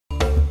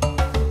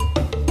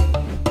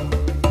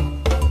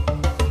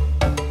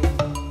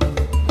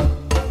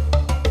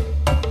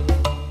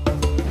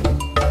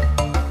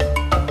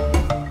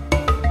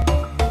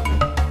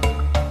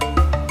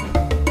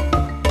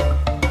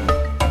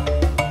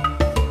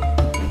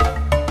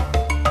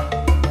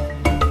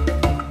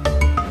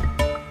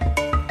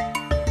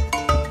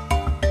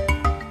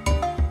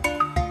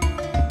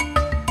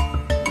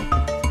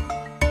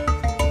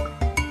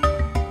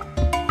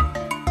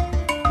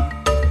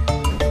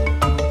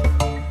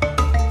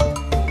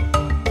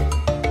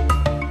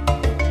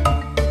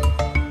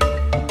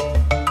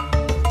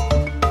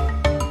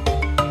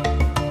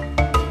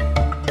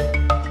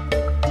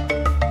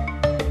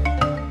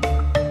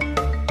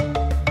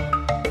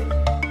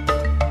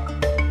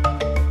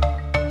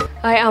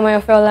Hi, I'm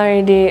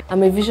Larinde.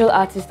 I'm a visual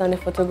artist and a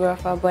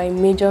photographer, but I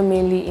major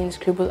mainly in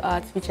scribble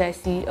art, which I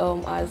see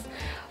as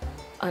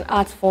an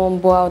art form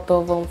born out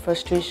of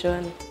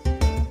frustration.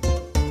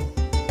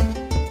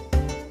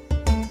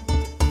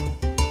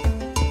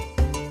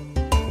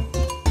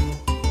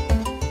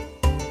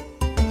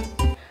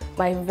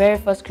 My very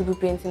first scribble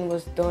painting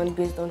was done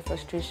based on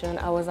frustration.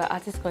 I was at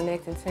Artist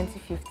Connect in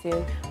 2015,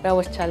 where I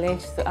was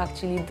challenged to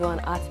actually do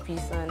an art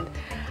piece, and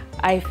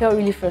I felt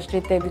really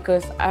frustrated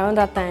because around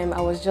that time I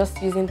was just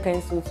using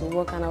pencil to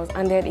work and I was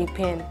handed a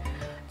pen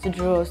to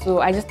draw. So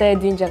I just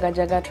started doing jaga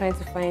jaga, trying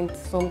to find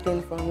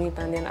something from it,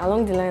 and then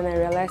along the line I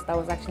realized I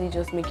was actually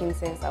just making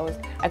sense.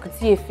 I could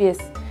see a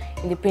face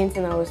in the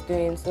painting I was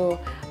doing. So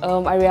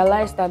I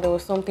realized that there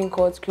was something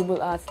called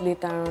scribble art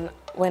later on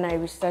when I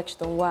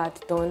researched on what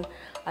I'd done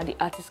at the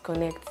Artist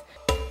Connect.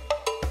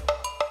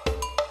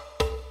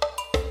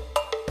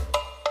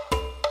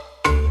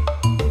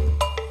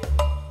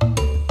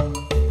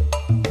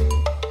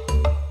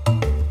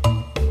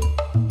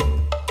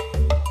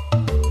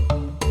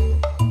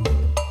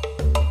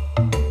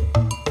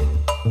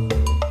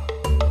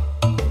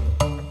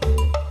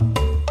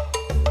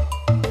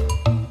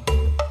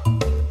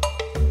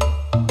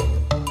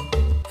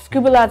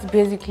 Scribble art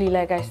basically,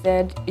 like I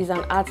said, is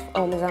an art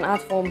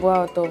form born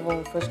out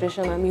of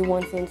frustration and me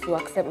wanting to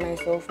accept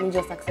myself, me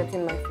just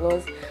accepting my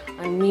flaws,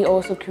 and me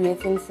also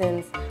creating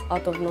sense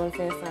out of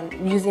nonsense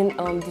and using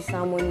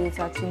disharmony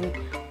to actually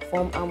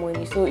form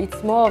harmony. So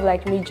it's more of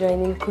like me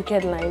joining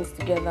crooked lines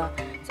together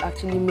to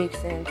actually make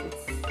sense.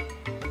 It's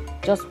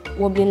just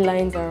wobbling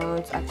lines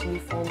around to actually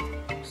form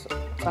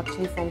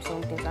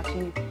something, to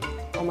actually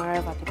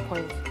arrive at a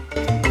point.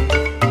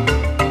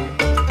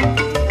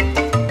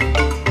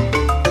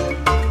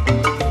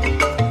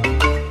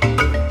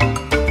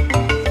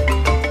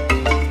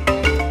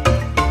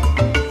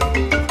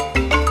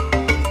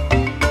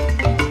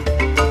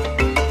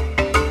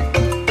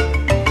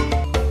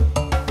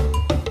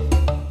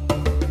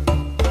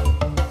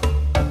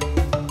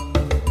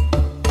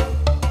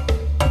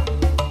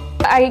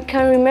 I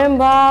can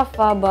remember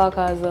far back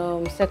as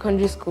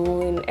secondary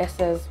school in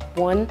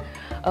SS1.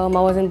 I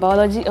was in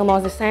biology. I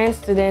was a science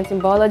student in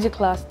biology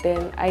class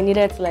then. I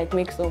needed to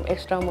make some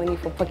extra money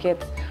for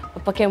pocket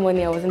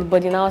money. I was in the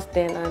boarding house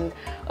then,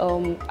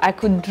 and I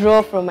could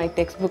draw from my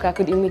textbook. I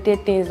could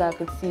imitate things I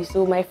could see.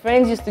 So my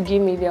friends used to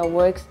give me their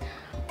works,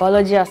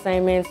 biology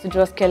assignments, to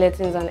draw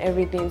skeletons and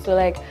everything.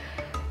 So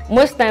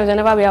most times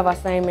whenever we have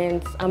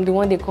assignments, I'm the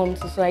one they come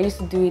to. So I used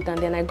to do it, and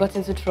then I got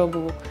into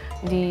trouble.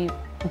 The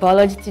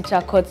biology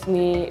teacher caught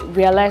me,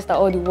 realized that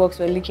all the works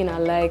were looking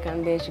alike,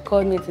 and then she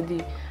called me to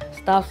the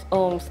staff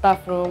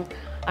room.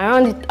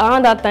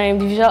 Around that time,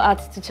 the visual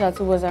arts teacher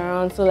too was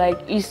around, so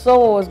he saw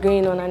what was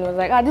going on and was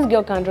like, this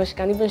girl can draw, she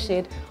can even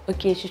shade.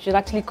 Okay, she should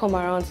actually come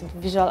around to the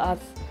visual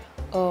arts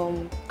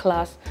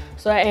class.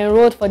 So I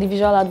enrolled for the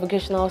visual art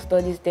vocational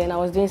studies then. I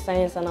was doing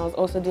science and I was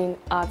also doing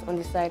art on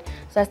the side.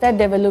 So I started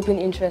developing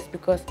interest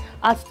because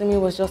art to me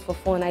was just for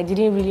fun. I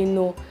didn't really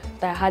know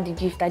that I had the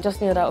gift. I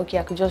just knew that, okay,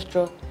 I could just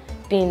draw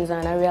things,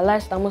 and I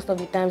realized that most of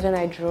the times when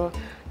I draw,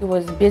 it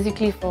was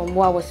basically from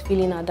what I was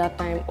feeling at that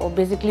time, or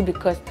basically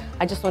because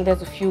I just wanted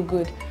to feel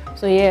good.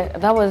 So yeah,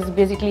 that was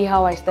basically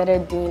how I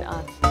started doing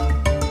art.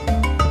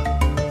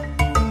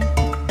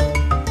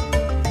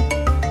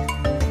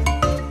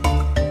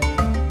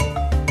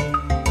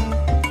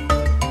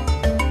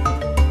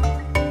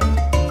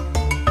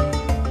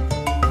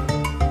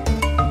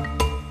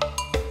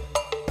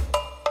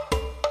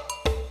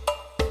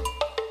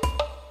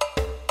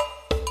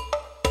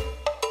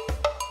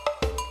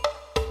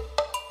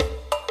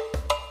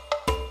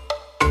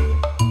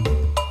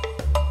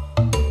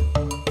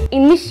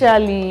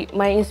 Initially,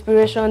 my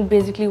inspiration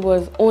basically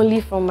was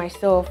only from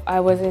myself. I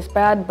was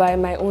inspired by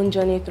my own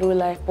journey through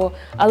life, but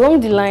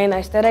along the line,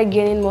 I started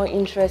gaining more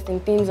interest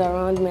in things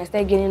around me. I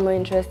started gaining more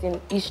interest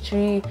in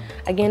history.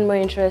 I gained more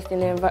interest in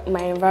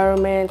my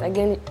environment. I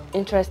gained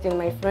interest in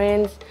my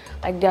friends,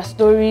 their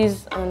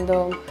stories,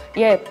 and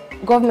yeah,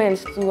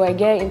 governments too. I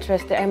get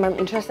interested. I'm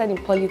interested in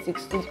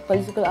politics, the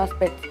political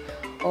aspects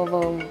of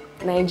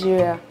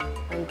Nigeria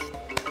and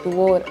the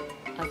world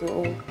as a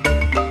whole.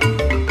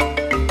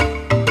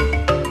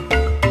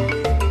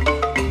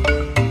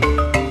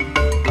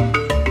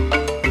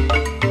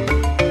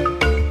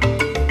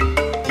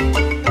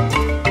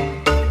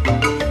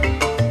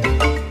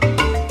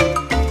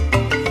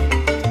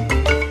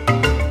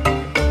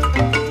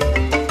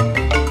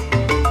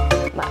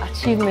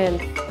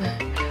 Achievement.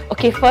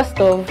 Okay, first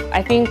off,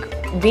 I think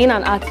being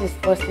an artist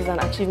first is an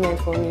achievement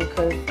for me,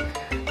 because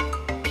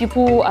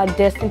people are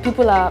destined,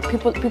 people are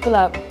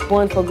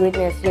born for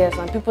greatness, yes,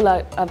 and people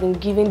have been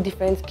given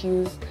different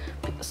skills.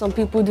 Some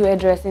people do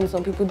hairdressing,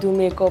 some people do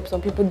makeup,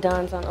 some people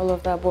dance and all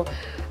of that, but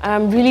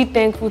I'm really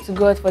thankful to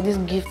God for this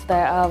gift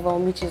that I have,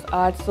 which is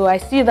art. So I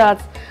see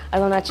that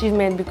as an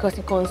achievement because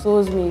it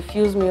consoles me, it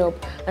fills me up.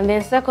 And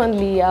then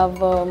secondly, I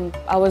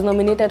was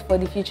nominated for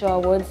the Future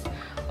Awards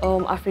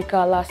Africa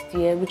last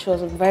year, which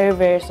was very,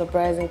 very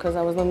surprising because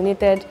I was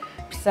nominated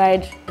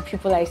beside the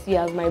people I see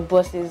as my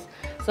bosses.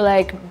 So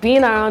like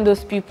being around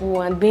those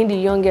people and being the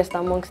youngest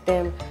amongst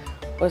them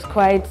was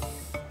quite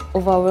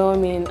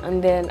overwhelming.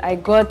 And then I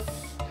got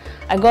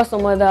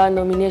some other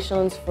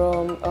nominations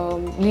from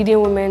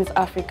Leading Women's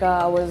Africa.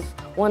 I was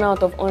 1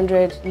 out of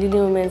 100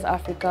 Leading Women's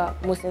Africa,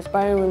 most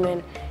inspiring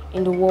women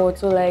in the world.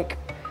 So like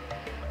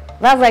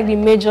that's like the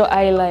major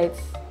highlights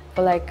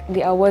for like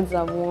the awards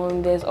I've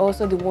won. There's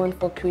also the one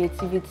for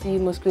creativity,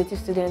 most creative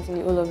students in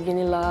the whole of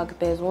Unilag.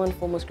 There's one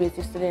for most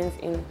creative students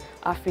in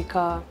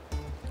Africa,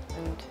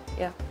 and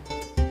yeah.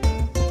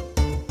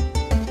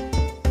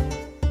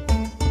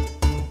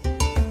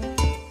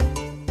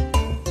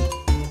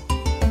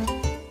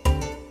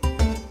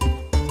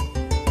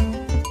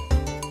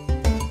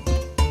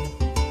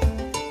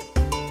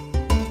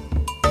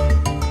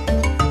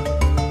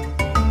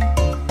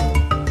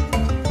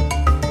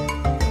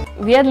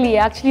 Weirdly,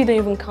 I actually don't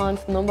even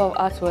count the number of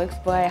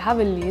artworks, but I have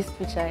a list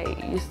which I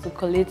used to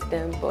collate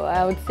them. But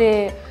I would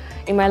say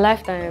in my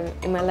lifetime,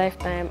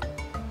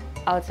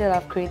 I would say that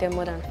I've created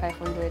more than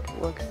 500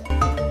 works.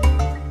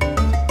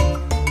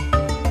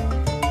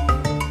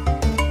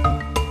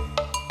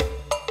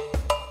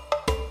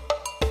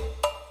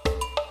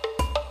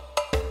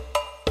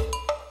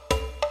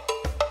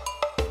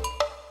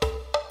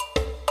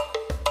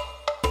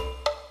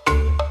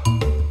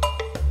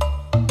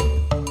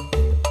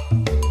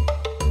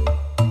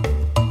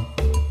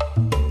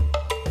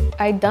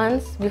 I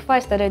dance. Before I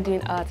started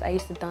doing art, I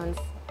used to dance.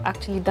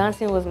 Actually,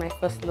 dancing was my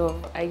first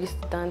love. I used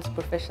to dance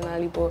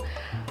professionally, but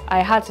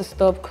I had to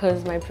stop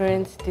because my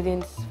parents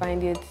didn't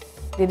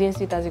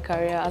see it as a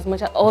career as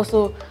much as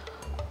also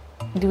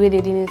the way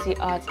they didn't see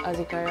art as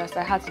a career. So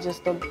I had to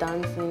just stop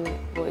dancing,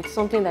 but it's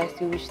something that I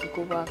still wish to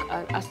go back.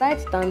 And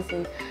aside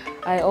dancing,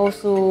 I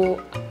also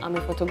am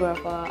a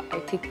photographer. I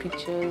take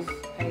pictures.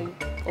 I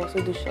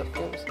also do short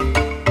films.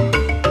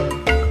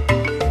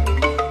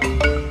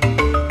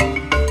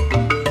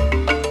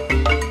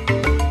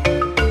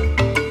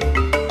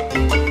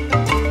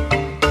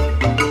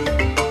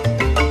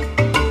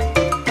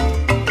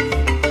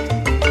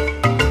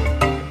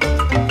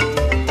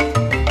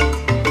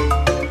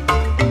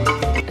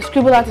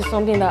 Scribble art is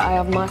something that I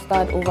have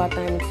mastered over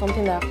time. It's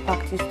something that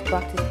I've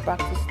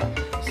practiced.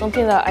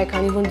 Something that I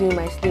can even do in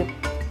my sleep,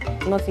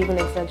 not even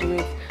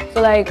exaggerate.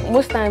 So like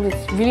most times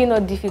it's really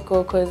not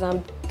difficult because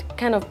I'm the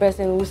kind of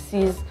person who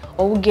sees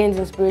or who gains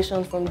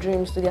inspiration from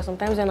dreams. So there are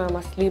sometimes when I'm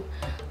asleep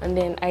and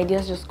then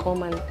ideas just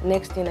come and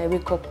next thing I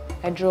wake up,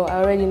 I draw. I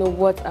already know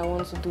what I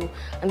want to do.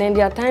 And then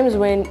there are times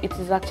when it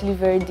is actually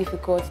very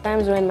difficult,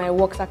 times when my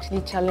works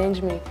actually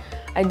challenge me.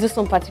 I do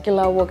some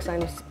particular works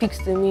and it speaks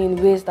to me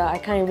in ways that I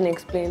can't even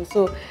explain.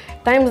 So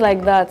times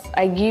like that,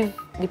 I give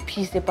the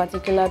piece a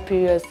particular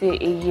period, say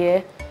a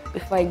year,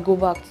 before I go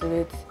back to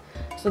it.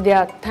 So there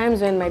are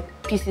times when my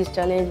pieces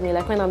challenge me,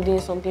 like when I'm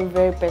doing something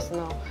very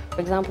personal. For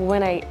example,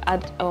 when I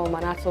had an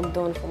artwork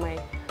done for my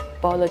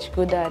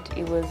biological dad,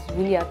 it was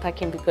really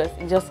attacking because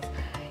it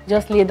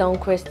just laid down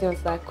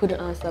questions that I couldn't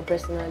answer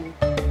personally.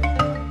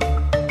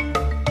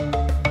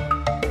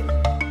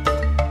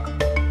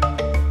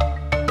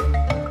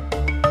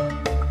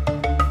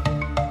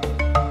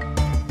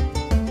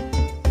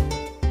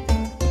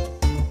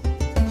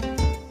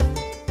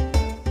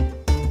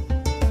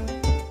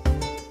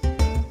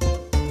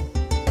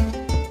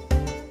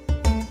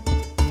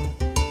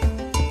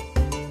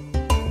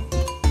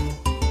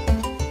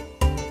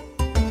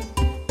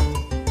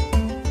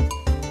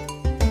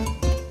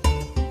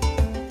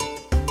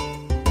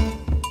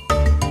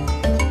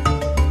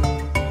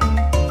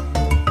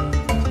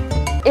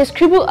 A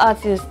Scribble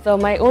artist,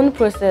 my own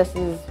process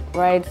is,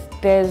 right,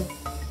 there's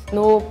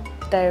no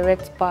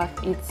direct path.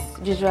 It's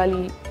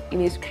usually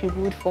in a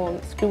scribbled form.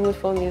 Scribbled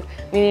form is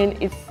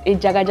meaning it's a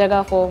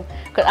jaga form.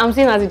 Because I'm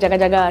seen as a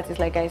jaga artist,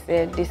 like I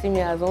said. They see me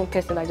as one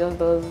person that just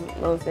does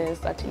nonsense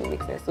to actually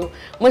make sense. So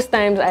most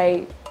times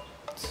I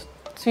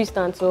twist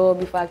and twirl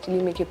before I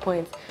actually make a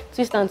point.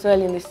 Twist and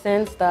twirl in the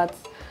sense that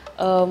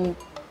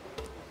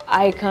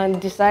I can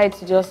decide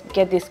to just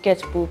get a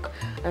sketchbook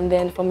and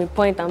then from a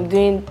point I'm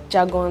doing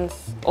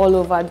jargons all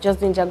over, just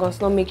doing jargons,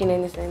 not making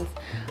any sense.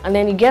 And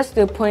then it gets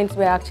to a point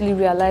where I actually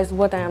realize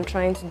what I am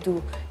trying to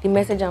do, the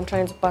message I'm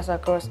trying to pass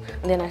across,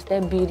 and then I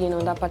start building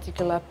on that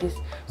particular piece.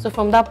 So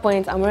from that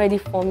point, I'm already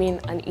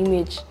forming an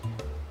image.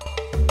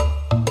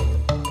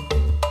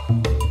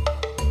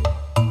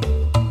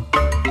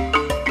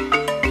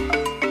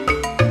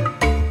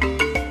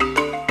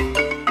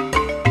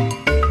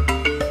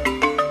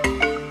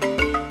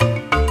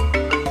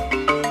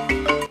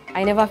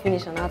 I never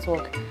finish an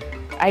artwork.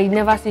 I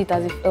never see it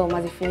as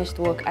a finished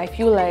work. I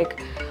feel like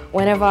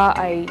whenever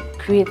I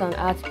create an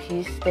art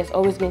piece, there's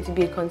always going to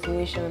be a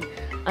continuation.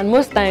 And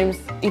most times,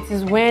 it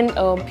is when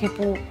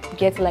people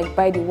get to like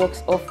buy the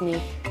works off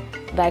me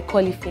that I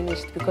call it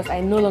finished because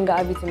I no longer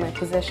have it in my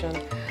possession.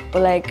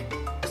 But like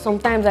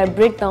sometimes I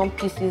break down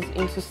pieces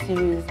into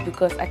series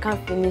because I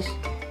can't finish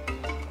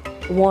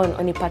one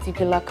on a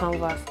particular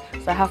canvas,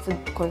 so I have to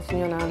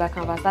continue on another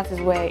canvas. That is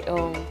where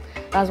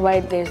that's why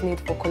there's need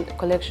for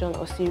collection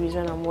or series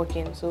when I'm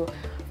working. So,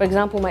 for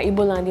example, my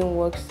Igbo landing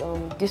works.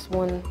 This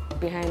one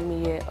behind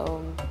me here,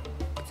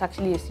 It's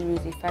actually a series,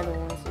 a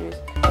 5-in-1 series.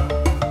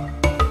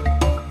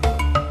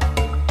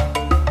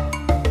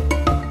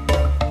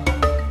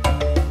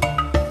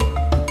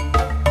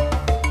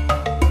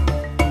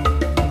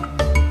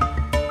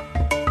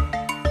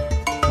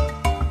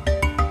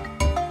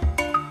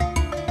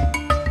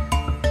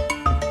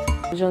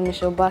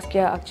 Jean-Michel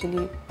Basquiat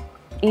actually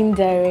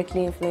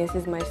indirectly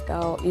influences my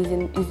style. He's a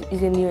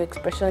new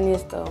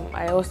expressionist.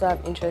 I also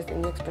have interest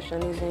in new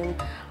expressionism.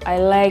 I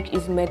like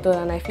his method,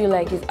 and I feel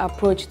like his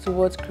approach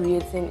towards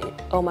creating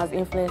has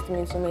influenced me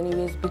in so many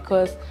ways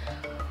because,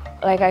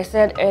 like I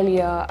said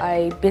earlier,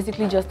 I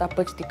basically just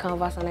approach the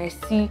canvas and I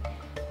see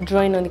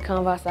drawing on the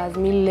canvas as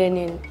me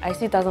learning. I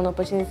see it as an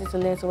opportunity to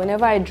learn. So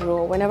whenever I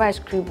draw, whenever I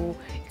scribble,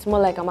 it's more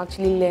like I'm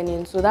actually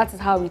learning. So that is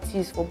how it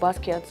is for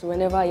Basquiat. So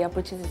whenever he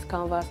approaches his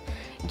canvas,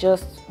 he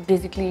just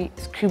basically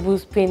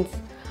scribbles, paints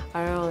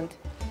around.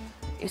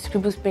 He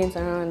scribbles, paints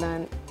around,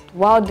 and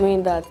while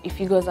doing that, he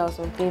figures out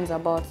some things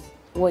about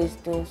what he's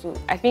doing. So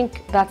I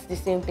think that's the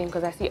same thing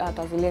because I see art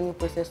as a learning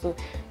process. So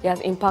he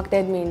has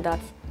impacted me in that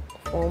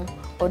form.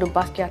 Although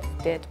Basquiat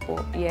is dead,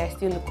 but yeah, I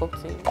still look up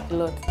to him a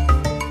lot.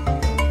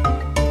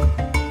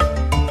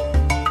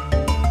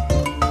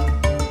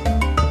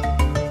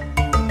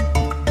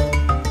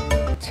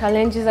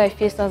 Challenges I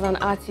faced as an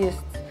artist.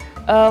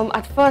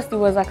 At first it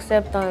was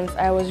acceptance.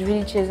 I was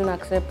really chasing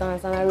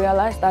acceptance, and I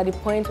realized at the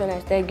point when I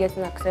started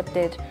getting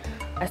accepted,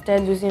 I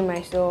started losing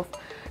myself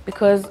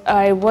because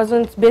I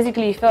wasn't,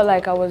 basically it felt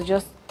like I was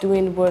just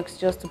doing works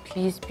just to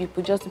please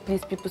people, just to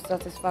please people's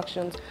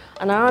satisfactions.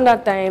 And around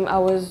that time I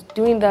was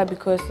doing that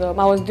because I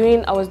was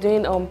doing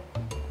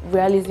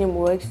realism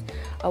works.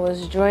 I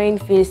was drawing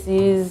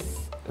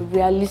faces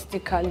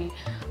realistically.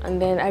 And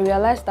then I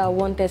realized I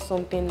wanted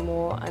something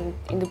more, and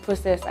in the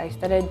process I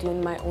started doing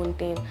my own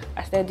thing.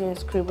 I started doing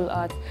scribble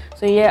art.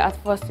 So yeah,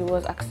 at first it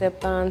was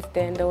acceptance,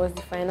 then there was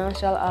the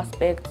financial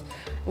aspect.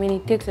 I mean,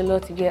 it takes a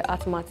lot to get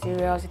art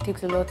materials, it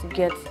takes a lot to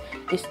get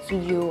a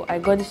studio. I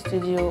got the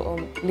studio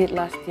late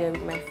last year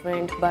with my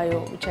friend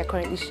Bayo, which I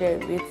currently share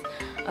with.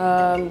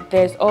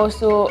 There's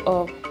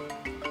also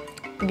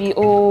the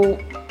whole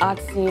art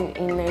scene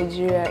in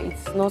Nigeria.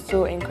 It's not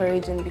so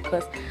encouraging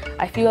because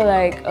I feel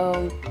like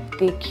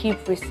they keep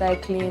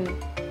recycling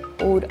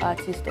old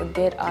artists or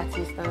dead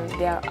artists, and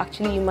they are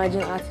actually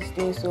emerging artists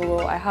doing so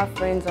well. I have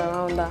friends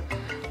around that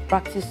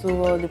practice so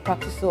well, they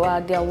practice so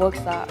hard, the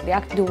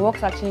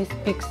works actually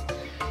speaks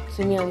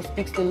to me and it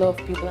speaks to a lot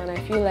of people, and I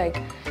feel like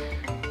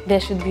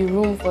there should be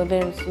room for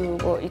them too,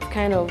 but it's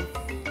kind of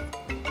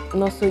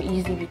not so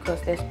easy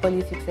because there's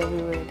politics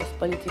everywhere, there's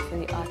politics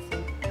in the art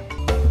scene.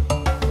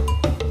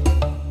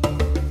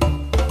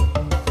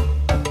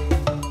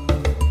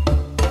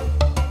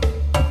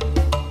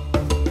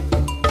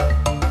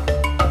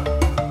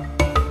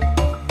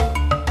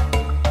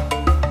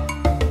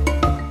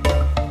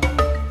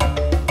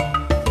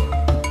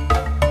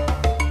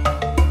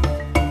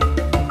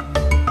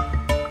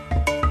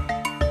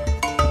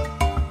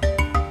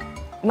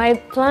 My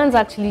plans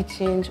actually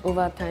change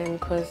over time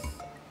because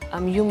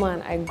I'm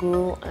human, I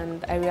grow,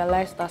 and I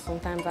realize that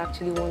sometimes I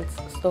actually want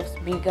stuff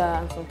bigger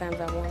and sometimes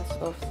I want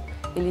stuff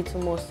a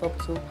little more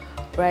subtle,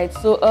 right?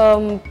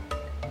 So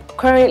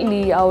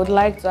currently I would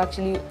like to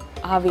actually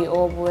have a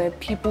hub where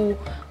people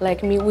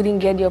like me wouldn't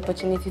get the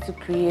opportunity to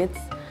create,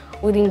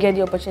 wouldn't get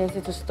the opportunity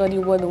to study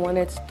what they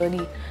wanted to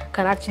study,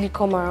 can actually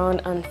come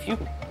around and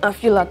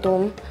feel at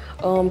home.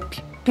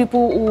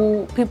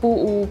 People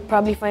who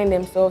probably find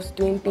themselves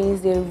doing things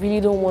they really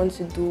don't want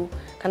to do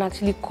can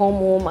actually come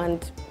home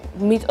and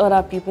meet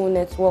other people,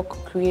 network,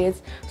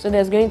 create. So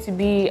there's going to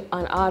be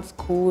an art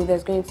school,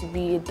 there's going to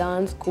be a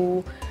dance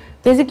school,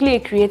 basically a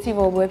creative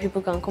hub where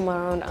people can come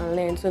around and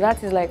learn. So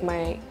that is like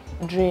my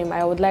dream.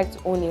 I would like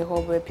to own a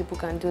hub where people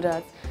can do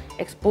that,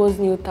 expose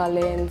new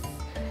talents,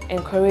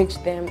 encourage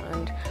them.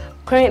 And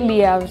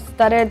currently I've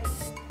started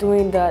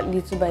doing that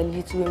little by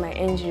little with my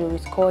NGO.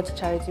 It's called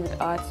Charity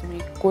with Arts.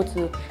 We go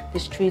to the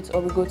streets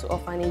or we go to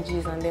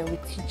orphanages and then we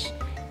teach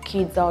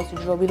kids how to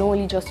draw. We don't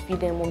only just feed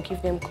them or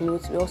give them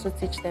clothes, we also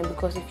teach them,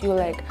 because we feel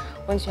like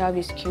once you have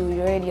a skill,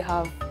 you already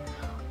have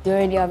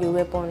a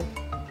weapon,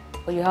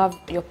 or you have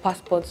your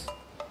passports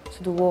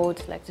to the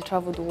world, like to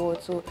travel the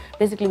world. So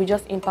basically we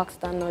just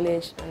impact that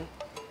knowledge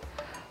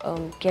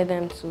and get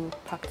them to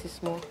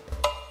practice more.